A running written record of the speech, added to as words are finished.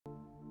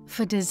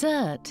For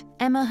dessert,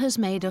 Emma has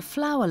made a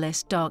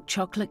flourless dark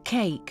chocolate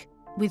cake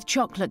with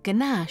chocolate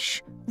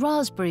ganache,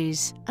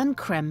 raspberries and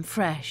creme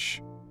fraiche.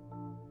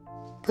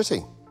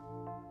 Pretty.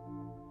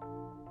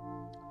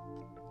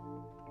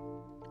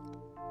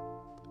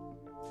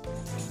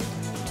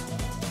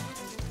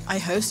 I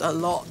host a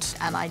lot,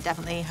 and I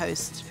definitely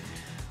host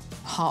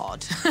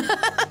hard.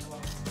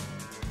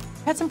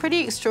 Had some pretty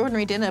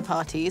extraordinary dinner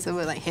parties. There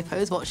were like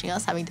hippos watching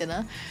us having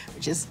dinner,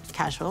 which is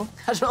casual,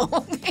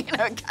 you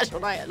know, a casual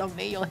night at Long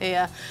Meat. You'll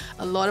hear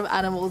a lot of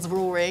animals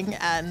roaring,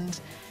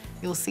 and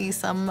you'll see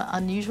some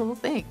unusual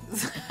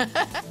things.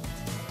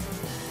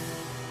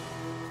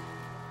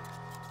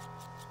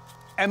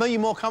 Emma, you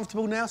more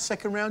comfortable now?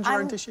 Second round,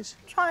 your own dishes?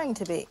 Trying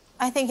to be.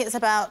 I think it's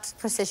about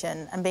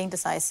precision and being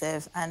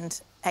decisive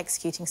and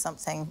executing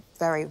something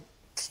very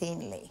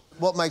cleanly.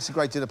 What makes a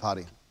great dinner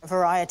party?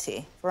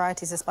 Variety.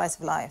 Variety is the spice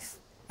of life.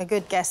 A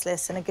good guest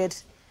list and a good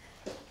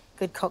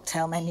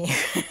cocktail menu.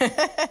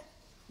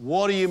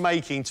 What are you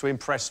making to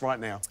impress right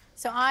now?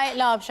 So I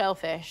love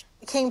shellfish.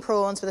 King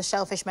prawns with a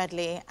shellfish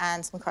medley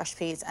and some crushed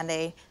peas and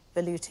a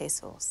velouté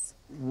sauce.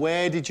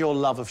 Where did your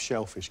love of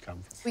shellfish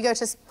come from? We go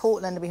to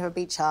Portland and we have a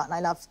beach hut, and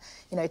I love,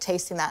 you know,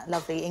 tasting that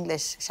lovely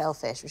English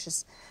shellfish, which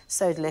is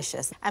so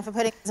delicious. And for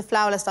pudding, it's a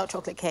flourless dark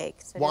chocolate cake.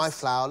 So Why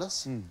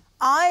flourless?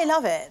 I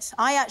love it.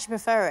 I actually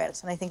prefer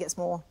it, and I think it's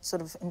more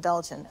sort of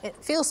indulgent. It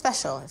feels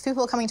special. If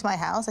people are coming to my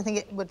house, I think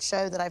it would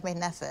show that I've made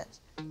an effort.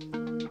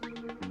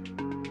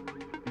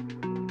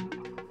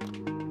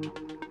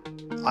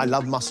 I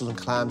love mussels and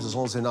clams as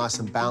long as they're nice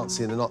and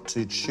bouncy and they're not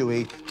too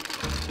chewy.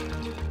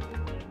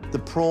 The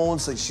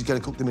prawns, she's going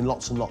to cook them in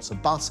lots and lots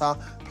of butter,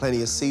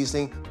 plenty of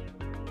seasoning.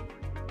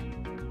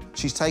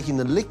 She's taking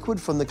the liquid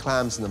from the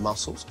clams and the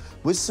mussels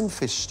with some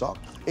fish stock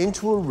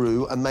into a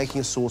roux and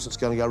making a sauce that's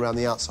going to go around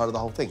the outside of the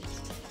whole thing.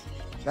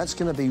 That's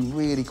going to be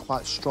really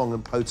quite strong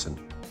and potent.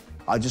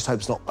 I just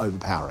hope it's not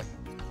overpowering.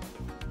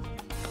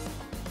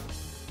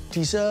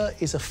 Dessert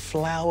is a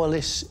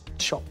flourless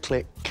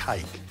chocolate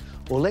cake.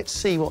 Well, let's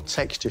see what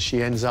texture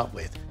she ends up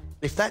with.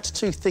 If that's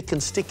too thick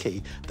and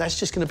sticky, that's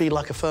just going to be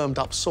like a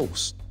firmed-up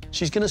sauce.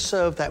 She's going to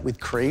serve that with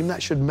cream.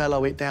 That should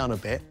mellow it down a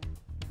bit,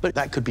 but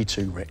that could be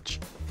too rich.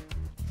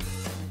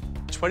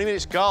 20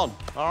 minutes gone,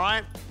 all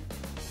right?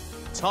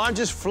 Time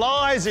just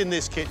flies in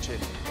this kitchen.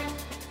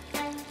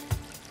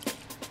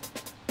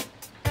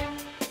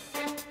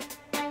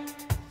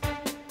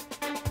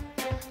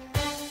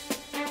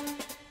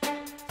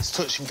 It's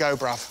touch and go,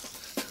 bruv.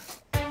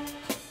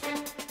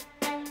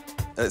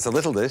 It's a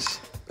little dish,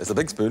 it's a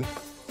big spoon,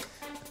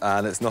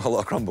 and it's not a lot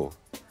of crumble.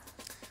 Do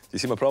you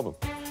see my problem?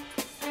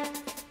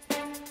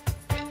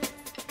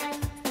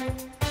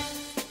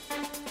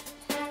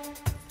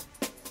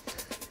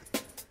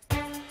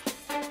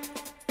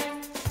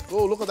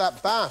 Oh, look at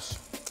that bash.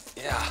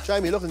 Yeah.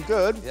 Jamie, looking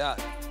good. Yeah.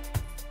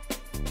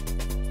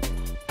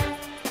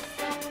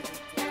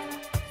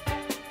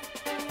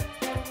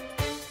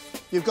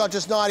 You've got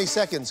just 90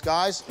 seconds,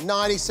 guys.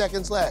 90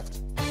 seconds left.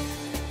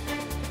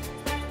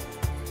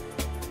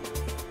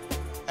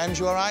 Em,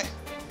 you all right?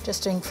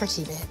 Just doing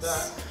pretty bits.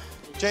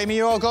 Yeah. Jamie,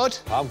 you all good?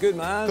 I'm good,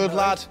 man. Good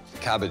lad.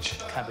 Cabbage.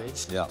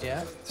 Cabbage? Yeah.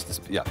 Yeah?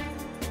 Yeah.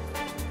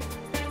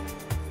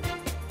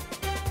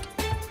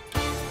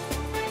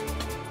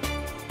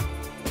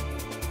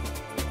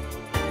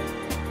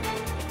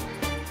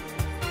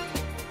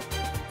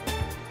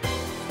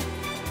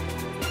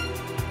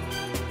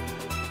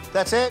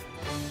 That's it.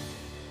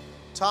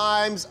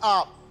 Time's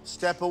up.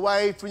 Step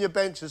away from your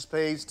benches,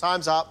 please.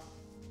 Time's up.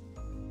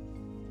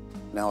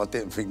 Now, I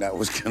didn't think that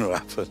was going to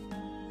happen.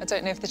 I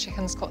don't know if the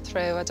chicken's got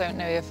through. I don't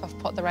know if I've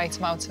put the right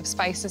amount of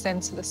spices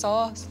into the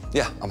sauce.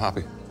 Yeah, I'm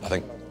happy, I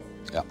think.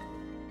 Yeah.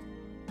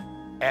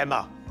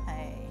 Emma,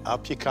 Hey.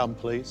 up you come,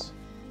 please.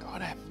 Go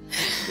on, Em.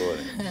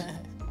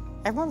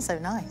 Everyone's so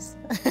nice.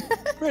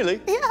 Really?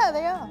 Yeah,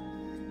 they are.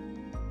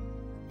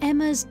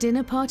 Emma's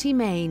dinner party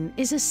main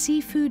is a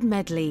seafood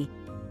medley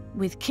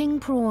with king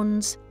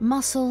prawns,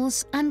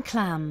 mussels and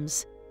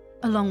clams,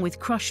 along with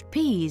crushed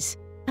peas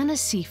and a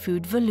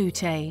seafood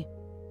velouté.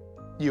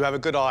 You have a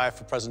good eye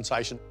for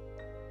presentation.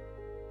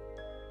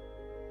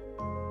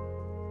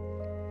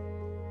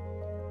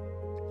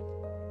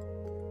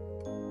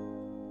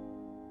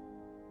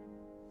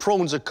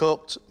 Prawns are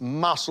cooked,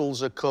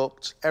 mussels are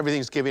cooked,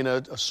 everything's giving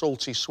a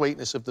salty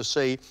sweetness of the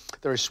sea.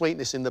 There is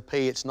sweetness in the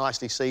pea, it's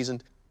nicely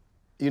seasoned.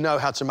 You know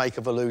how to make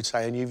a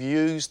velouté, and you've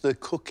used the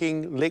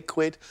cooking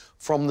liquid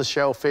from the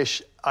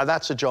shellfish.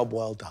 That's a job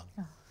well done.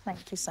 Oh,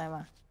 thank you so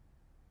much.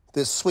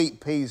 The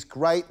sweet pea's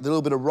great. The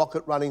little bit of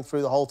rocket running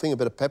through the whole thing, a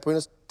bit of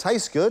pepperiness.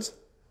 Tastes good,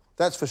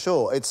 that's for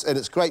sure.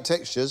 It's great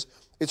textures.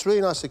 It's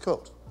really nicely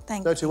cooked.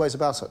 Thank No you. two ways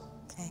about it.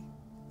 OK.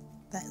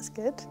 That's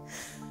good.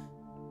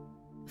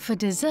 For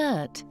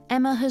dessert,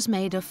 Emma has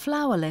made a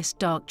flourless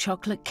dark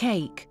chocolate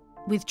cake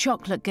with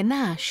chocolate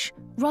ganache,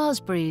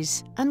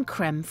 raspberries and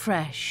creme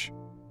fraiche.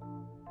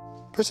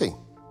 Pretty.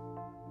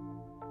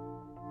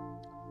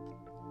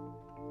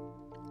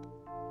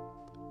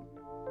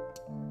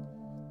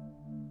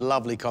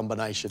 Lovely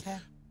combination. Yeah.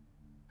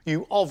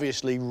 You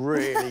obviously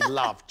really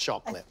love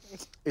chocolate.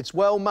 It's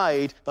well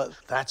made, but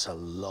that's a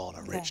lot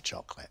of rich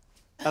chocolate.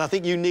 And I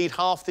think you need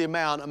half the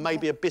amount and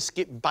maybe a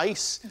biscuit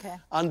base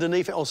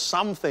underneath it or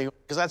something,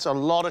 because that's a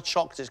lot of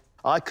chocolate.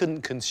 I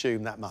couldn't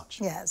consume that much.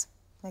 Yes.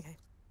 OK.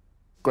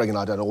 Greg and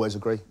I don't always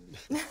agree.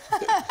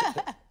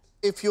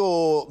 If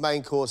your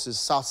main course is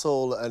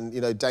subtle and, you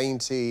know,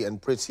 dainty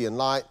and pretty and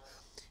light,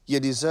 your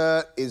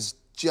dessert is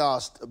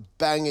just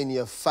bang in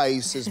your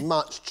face, as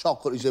much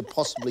chocolate as you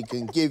possibly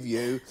can give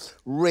you,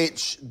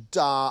 rich,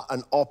 dark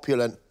and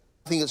opulent.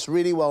 I think it's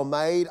really well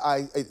made.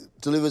 It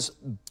delivers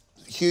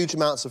huge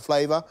amounts of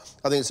flavour.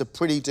 I think it's a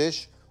pretty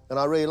dish and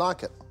I really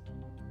like it.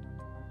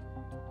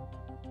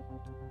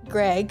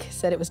 Greg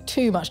said it was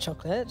too much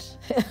chocolate.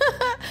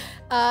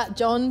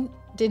 John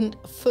didn't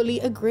fully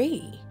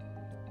agree.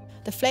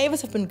 The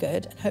flavours have been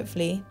good, and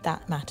hopefully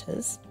that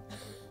matters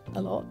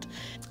a lot.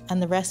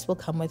 And the rest will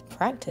come with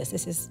practice.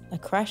 This is a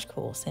crash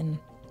course in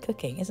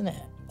cooking, isn't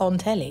it? On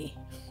telly.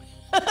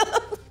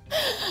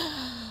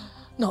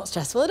 Not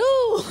stressful at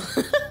all.